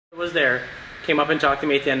Was there, came up and talked to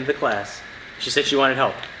me at the end of the class. She said she wanted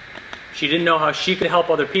help. She didn't know how she could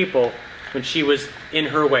help other people when she was in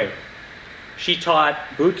her way. She taught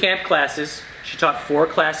boot camp classes. She taught 4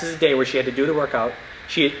 classes a day where she had to do the workout.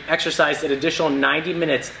 She exercised an additional 90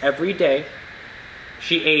 minutes every day.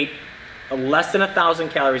 She ate less than 1,000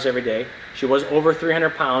 calories every day. She was over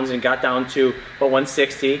 300 pounds and got down to about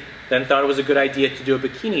 160. Then thought it was a good idea to do a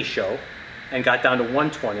bikini show and got down to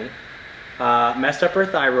 120. Messed up her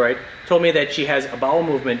thyroid. Told me that she has a bowel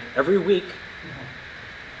movement every week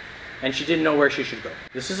and she didn't know where she should go.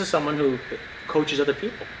 This is someone who coaches other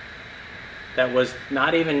people, that was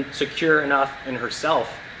not even secure enough in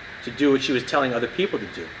herself to do what she was telling other people to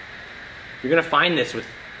do. You're gonna find this with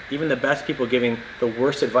even the best people giving the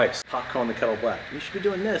worst advice. Pot calling the kettle black. You should be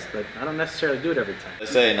doing this, but I don't necessarily do it every time. I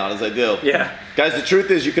say, not as I do. Yeah. Guys, the truth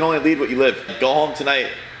is you can only lead what you live. Go home tonight,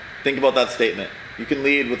 think about that statement. You can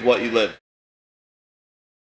lead with what you live.